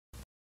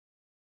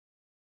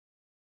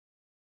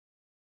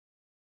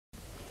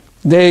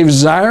Dave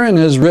Zirin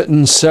has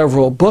written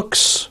several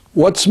books.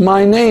 What's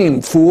My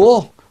Name,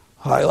 Fool?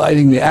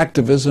 Highlighting the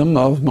activism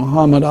of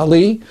Muhammad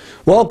Ali.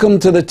 Welcome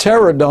to the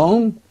Terror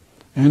Dome,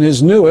 and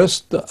his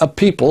newest, A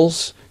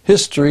People's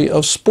History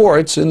of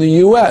Sports in the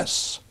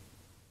U.S.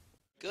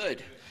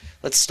 Good.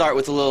 Let's start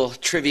with a little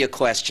trivia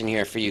question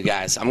here for you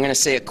guys. I'm going to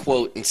say a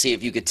quote and see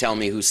if you could tell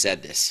me who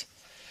said this.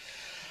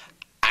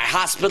 I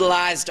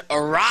hospitalized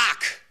a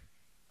rock.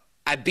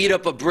 I beat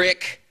up a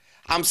brick.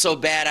 I'm so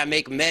bad I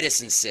make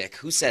medicine sick.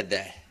 Who said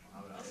that?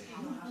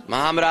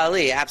 Muhammad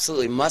Ali,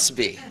 absolutely, must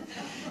be.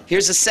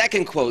 Here's a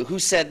second quote. Who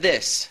said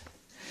this?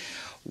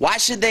 Why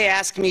should they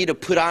ask me to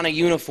put on a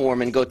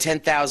uniform and go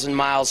 10,000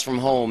 miles from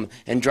home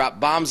and drop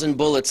bombs and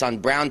bullets on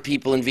brown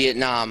people in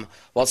Vietnam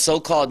while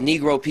so-called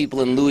Negro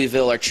people in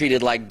Louisville are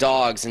treated like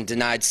dogs and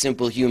denied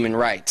simple human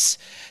rights?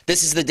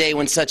 This is the day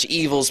when such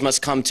evils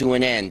must come to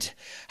an end.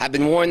 I've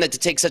been warned that to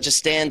take such a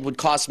stand would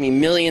cost me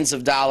millions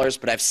of dollars,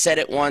 but I've said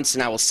it once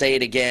and I will say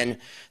it again.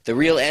 The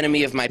real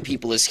enemy of my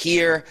people is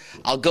here.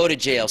 I'll go to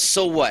jail.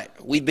 So what?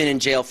 We've been in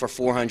jail for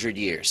 400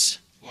 years.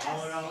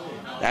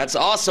 That's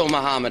also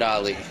Muhammad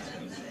Ali.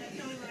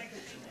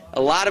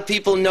 A lot of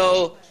people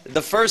know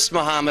the first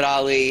Muhammad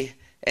Ali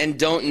and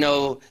don't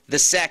know the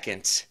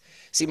second.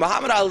 See,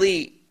 Muhammad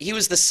Ali, he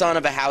was the son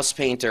of a house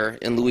painter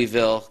in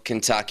Louisville,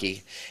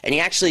 Kentucky, and he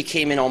actually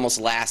came in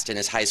almost last in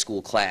his high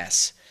school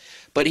class.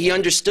 But he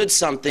understood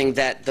something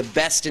that the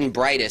best and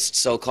brightest,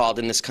 so-called,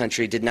 in this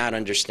country did not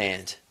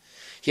understand.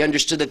 He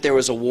understood that there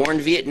was a war in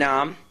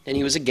Vietnam, and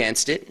he was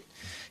against it.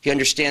 He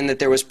understood that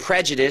there was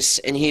prejudice,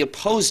 and he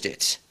opposed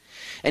it.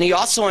 And he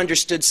also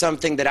understood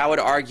something that I would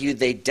argue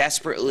they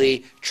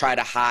desperately try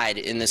to hide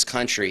in this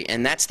country,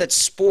 and that's that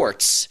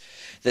sports,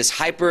 this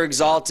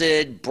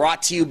hyper-exalted,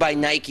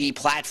 brought-to-you-by-Nike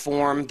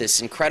platform,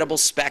 this incredible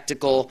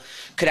spectacle,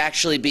 could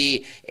actually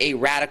be a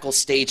radical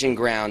staging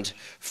ground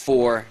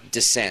for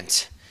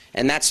dissent.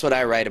 And that's what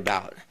I write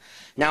about.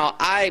 Now,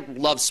 I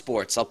love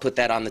sports. I'll put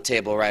that on the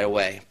table right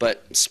away.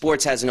 But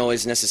sports hasn't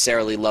always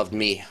necessarily loved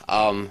me.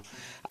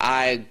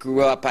 I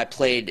grew up, I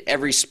played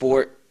every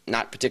sport,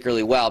 not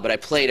particularly well, but I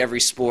played every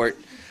sport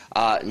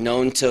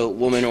known to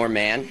woman or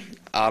man,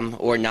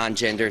 or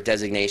non-gender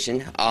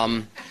designation.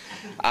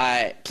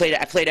 I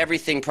played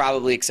everything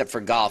probably except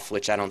for golf,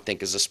 which I don't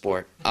think is a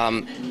sport.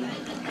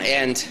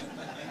 And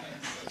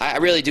I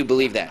really do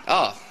believe that.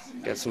 Oh,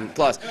 got some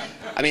applause.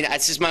 I mean,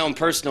 it's just my own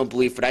personal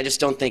belief, but I just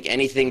don't think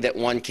anything that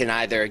one can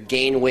either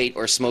gain weight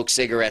or smoke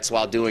cigarettes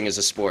while doing is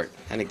a sport.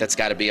 I think that's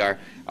got to be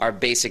our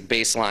basic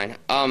baseline.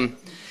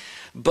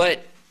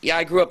 But yeah,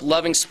 I grew up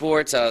loving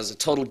sports. I was a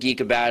total geek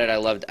about it. I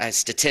loved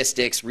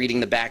statistics, reading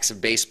the backs of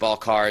baseball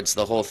cards,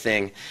 the whole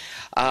thing.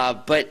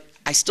 But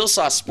I still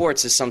saw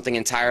sports as something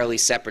entirely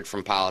separate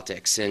from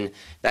politics, and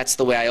that's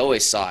the way I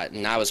always saw it.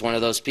 And I was one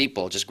of those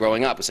people just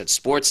growing up who said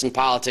sports and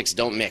politics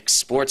don't mix.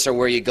 Sports are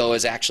where you go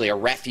as actually a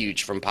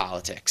refuge from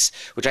politics,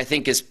 which I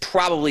think is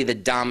probably the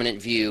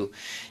dominant view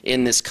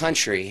in this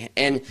country.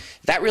 And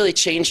that really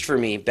changed for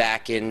me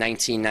back in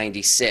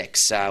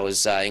 1996. I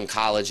was in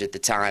college at the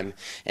time,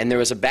 and there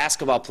was a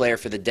basketball player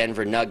for the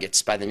Denver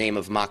Nuggets by the name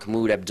of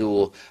Mahmoud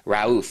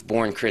Abdul-Rauf,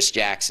 born Chris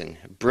Jackson,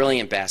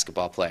 brilliant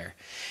basketball player.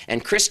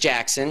 And Chris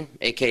Jackson,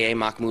 a.k.a.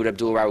 Mahmoud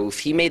Abdul-Rauf,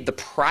 he made the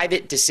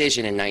private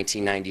decision in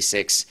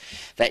 1996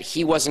 that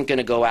he wasn't going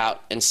to go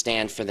out and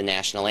stand for the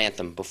national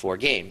anthem before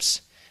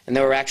games. And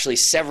there were actually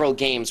several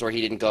games where he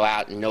didn't go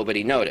out and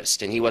nobody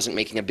noticed, and he wasn't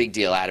making a big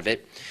deal out of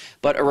it.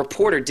 But a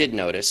reporter did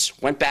notice,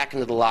 went back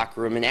into the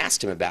locker room and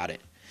asked him about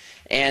it.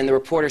 And the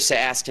reporter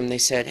asked him, they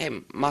said, "Hey,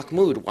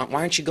 Mahmoud, why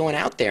aren't you going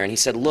out there?" And he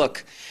said,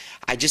 "Look,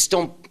 I just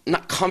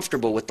not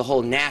comfortable with the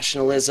whole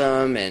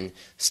nationalism and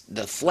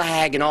the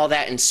flag and all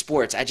that in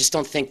sports. I just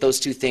don't think those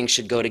two things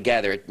should go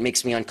together. It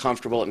makes me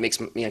uncomfortable. It makes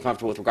me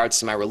uncomfortable with regards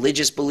to my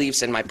religious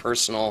beliefs and my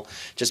personal,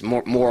 just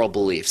moral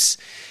beliefs."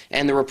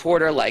 And the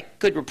reporter, like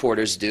good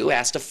reporters do,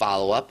 asked a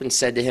follow-up and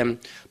said to him,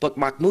 "But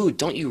Mahmoud,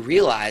 don't you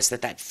realize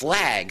that that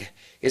flag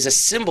is a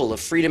symbol of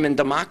freedom and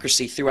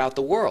democracy throughout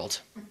the world?"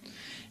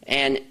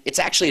 And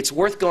it's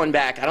worth going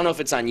back. I don't know if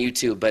it's on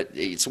YouTube, but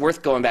it's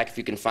worth going back if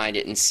you can find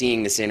it and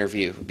seeing this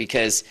interview,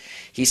 because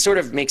he sort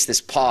of makes this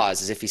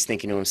pause as if he's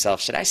thinking to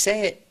himself, should I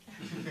say it?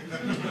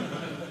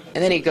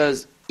 And then he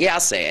goes, yeah,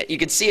 I'll say it. You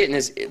can see it in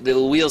his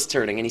little wheels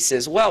turning, and he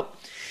says, well,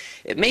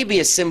 it may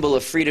be a symbol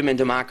of freedom and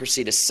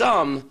democracy to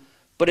some,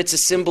 but it's a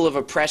symbol of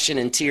oppression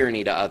and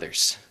tyranny to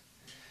others.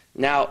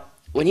 Now,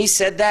 when he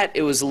said that,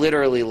 it was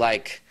literally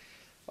like,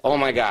 oh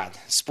my God,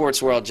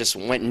 sports world just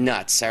went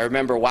nuts. I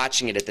remember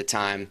watching it at the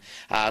time.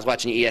 I was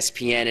watching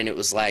ESPN, and it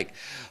was like,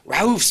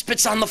 Rauf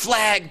spits on the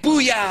flag,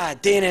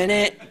 booyah,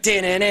 din-in-it,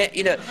 din-in-it,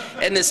 you know,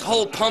 and this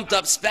whole pumped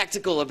up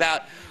spectacle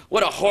about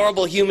what a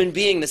horrible human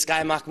being this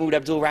guy Mahmoud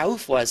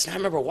Abdul-Rauf was. And I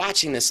remember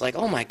watching this like,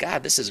 oh my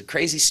God, this is a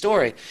crazy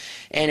story.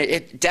 And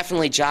it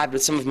definitely jibed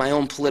with some of my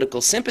own political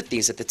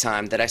sympathies at the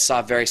time that I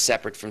saw very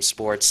separate from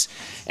sports.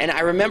 And I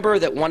remember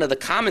that one of the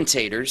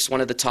commentators,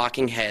 one of the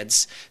talking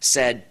heads,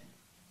 said,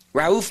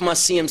 Rauf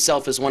must see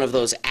himself as one of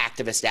those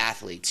activist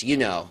athletes, you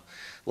know,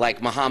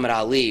 like Muhammad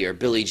Ali or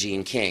Billie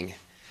Jean King.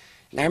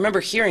 And I remember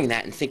hearing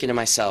that and thinking to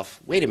myself,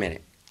 wait a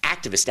minute,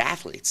 activist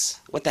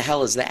athletes, what the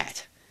hell is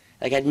that?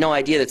 Like, I had no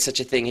idea that such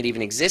a thing had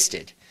even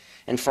existed.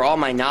 And for all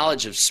my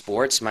knowledge of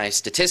sports, my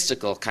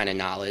statistical kind of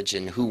knowledge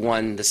and who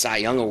won the Cy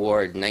Young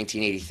Award in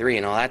 1983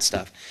 and all that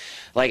stuff,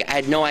 like, I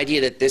had no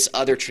idea that this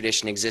other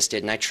tradition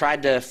existed. And I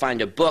tried to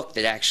find a book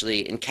that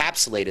actually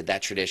encapsulated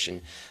that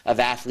tradition of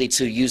athletes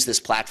who use this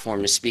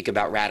platform to speak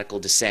about radical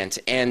dissent.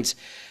 And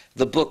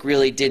the book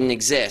really didn't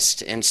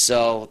exist. And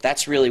so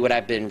that's really what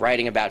I've been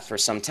writing about for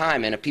some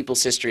time. And A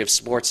People's History of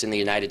Sports in the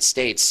United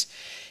States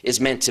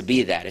is meant to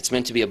be that. It's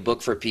meant to be a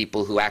book for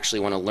people who actually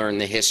want to learn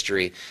the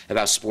history of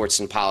how sports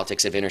and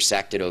politics have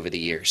intersected over the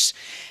years.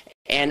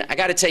 And I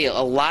got to tell you,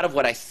 a lot of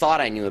what I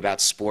thought I knew about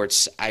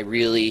sports, I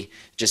really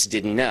just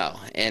didn't know.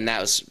 And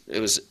it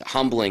was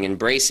humbling and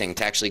bracing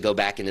to actually go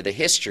back into the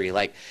history.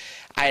 Like,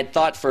 I had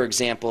thought, for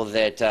example,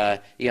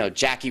 that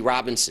Jackie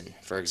Robinson,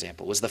 for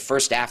example, was the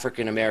first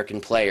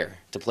African-American player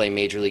to play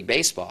Major League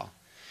Baseball.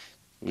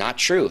 Not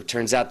true. It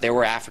turns out there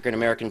were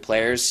African-American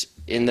players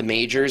in the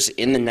majors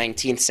in the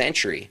 19th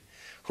century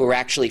who were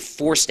actually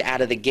forced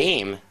out of the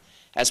game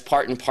as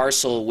part and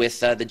parcel with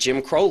the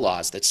Jim Crow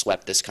laws that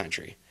swept this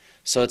country.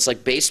 So it's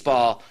like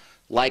baseball,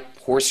 like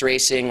horse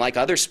racing, like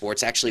other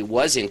sports, actually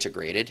was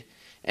integrated,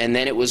 and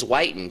then it was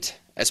whitened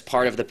as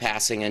part of the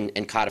passing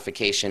and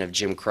codification of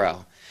Jim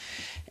Crow.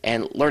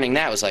 And learning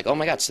that was like, oh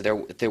my God, so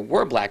there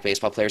were black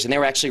baseball players, and they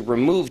were actually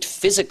removed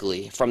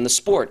physically from the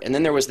sport. And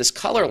then there was this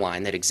color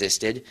line that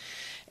existed.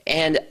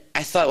 And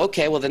I thought,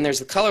 okay, well then there's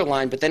the color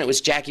line, but then it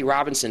was Jackie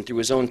Robinson through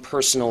his own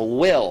personal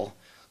will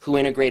who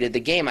integrated the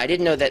game. I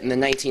didn't know that in the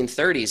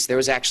 1930s there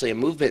was actually a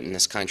movement in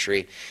this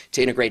country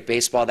to integrate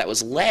baseball that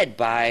was led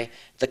by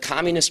the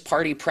Communist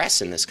Party press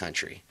in this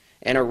country,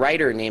 and a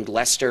writer named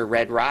Lester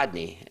Red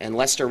Rodney. And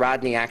Lester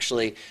Rodney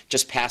actually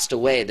just passed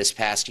away this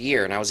past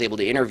year, and I was able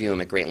to interview him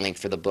at great length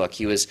for the book.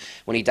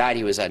 When he died,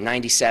 he was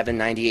 97,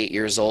 98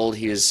 years old.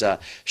 He was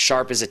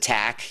sharp as a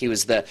tack. He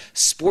was the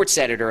sports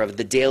editor of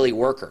the Daily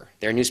Worker,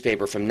 their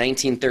newspaper from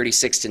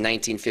 1936 to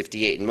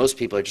 1958. And most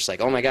people are just like,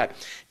 oh my God,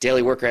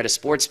 Daily Worker had a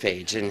sports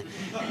page, and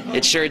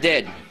it sure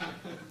did.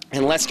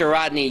 And Lester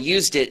Rodney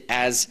used it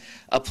as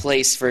a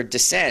place for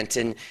dissent.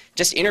 And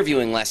just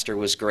interviewing Lester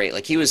was great.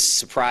 Like, he was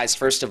surprised,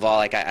 first of all,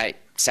 like I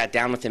sat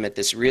down with him at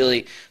this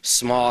really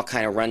small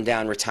kind of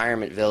rundown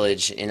retirement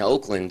village in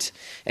Oakland,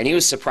 and he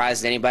was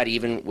surprised that anybody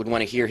even would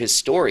want to hear his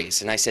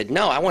stories. And I said,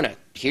 no, I want to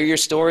hear your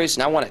stories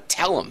and I want to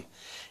tell them.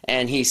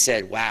 And he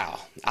said, wow,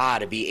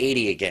 to be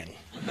 80 again,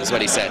 is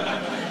what he said,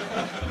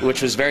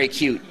 which was very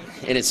cute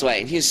in its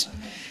way.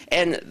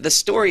 And the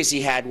stories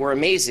he had were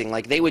amazing.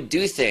 Like, they would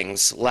do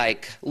things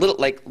like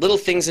little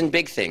things and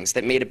big things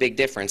that made a big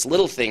difference.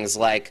 Little things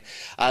like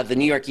the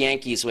New York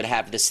Yankees would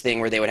have this thing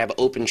where they would have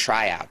open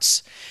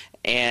tryouts.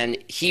 And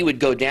he would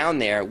go down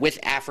there with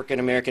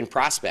African-American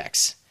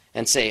prospects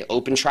and say,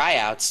 open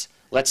tryouts,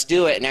 let's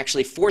do it, and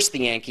actually force the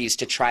Yankees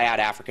to try out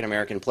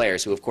African-American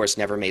players, who of course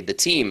never made the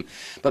team.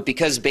 But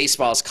because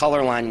baseball's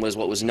color line was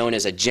what was known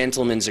as a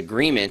gentleman's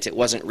agreement, it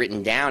wasn't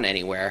written down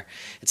anywhere.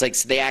 It's like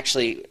they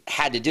actually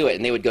had to do it,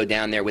 and they would go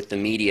down there with the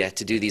media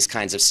to do these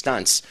kinds of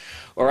stunts.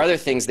 Or other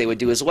things they would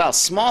do as well,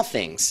 small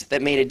things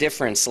that made a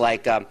difference,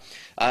 like a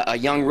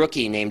young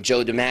rookie named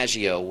Joe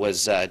DiMaggio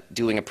was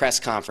doing a press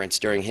conference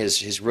during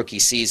his rookie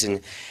season,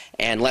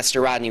 and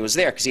Lester Rodney was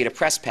there because he had a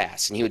press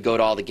pass, and he would go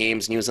to all the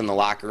games, and he was in the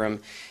locker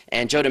room.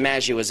 And Joe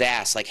DiMaggio was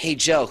asked, like, hey,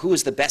 Joe, who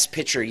was the best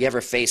pitcher you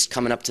ever faced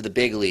coming up to the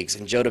big leagues?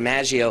 And Joe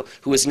DiMaggio,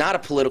 who was not a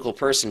political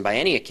person by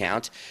any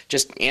account,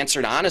 just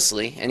answered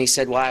honestly, and he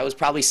said, well, it was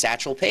probably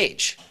Satchel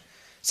Paige.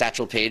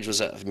 Satchel Paige was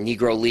a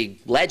Negro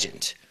League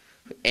legend.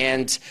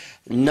 And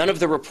none of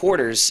the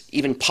reporters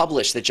even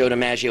published that Joe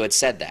DiMaggio had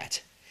said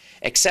that,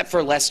 except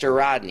for Lester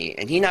Rodney.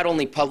 And he not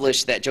only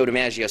published that Joe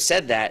DiMaggio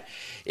said that,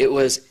 it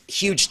was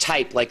huge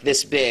type like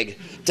this big.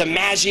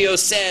 DiMaggio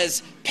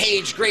says,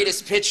 Page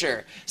greatest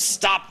pitcher,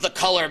 stop the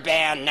color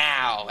ban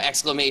now,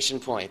 exclamation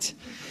point.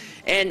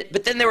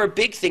 But then there were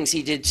big things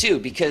he did too,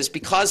 because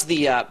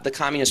the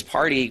Communist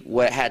Party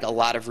had a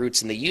lot of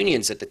roots in the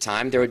unions at the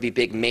time. There would be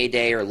big May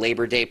Day or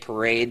Labor Day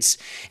parades,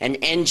 and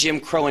End Jim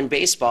Crow in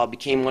baseball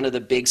became one of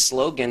the big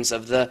slogans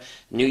of the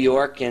New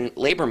York and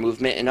labor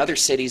movement in other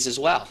cities as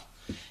well.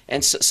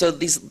 And so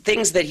these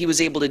things that he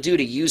was able to do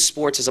to use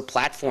sports as a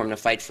platform to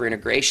fight for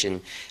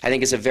integration, I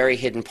think, is a very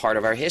hidden part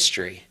of our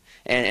history.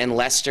 And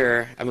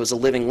Lester was a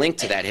living link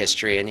to that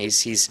history, and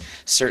he's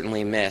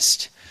certainly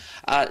missed.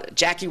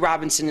 Jackie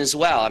Robinson as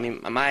well. I mean,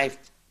 my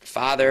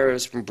father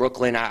was from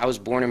Brooklyn. I was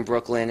born in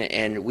Brooklyn,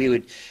 and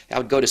I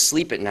would go to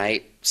sleep at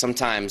night,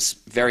 sometimes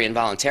very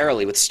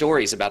involuntarily, with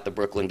stories about the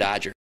Brooklyn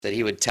Dodgers that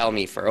he would tell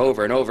me for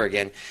over and over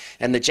again.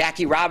 And the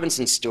Jackie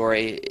Robinson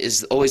story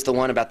is always the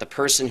one about the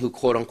person who,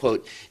 quote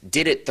unquote,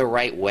 did it the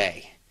right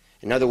way.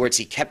 In other words,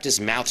 he kept his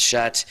mouth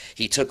shut,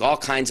 he took all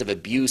kinds of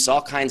abuse,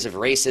 all kinds of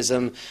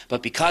racism,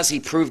 but because he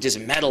proved his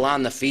mettle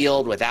on the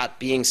field without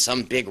being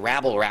some big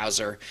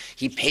rabble-rouser,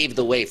 he paved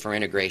the way for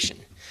integration.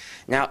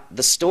 Now,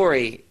 the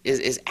story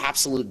is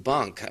absolute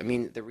bunk. I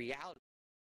mean, the reality...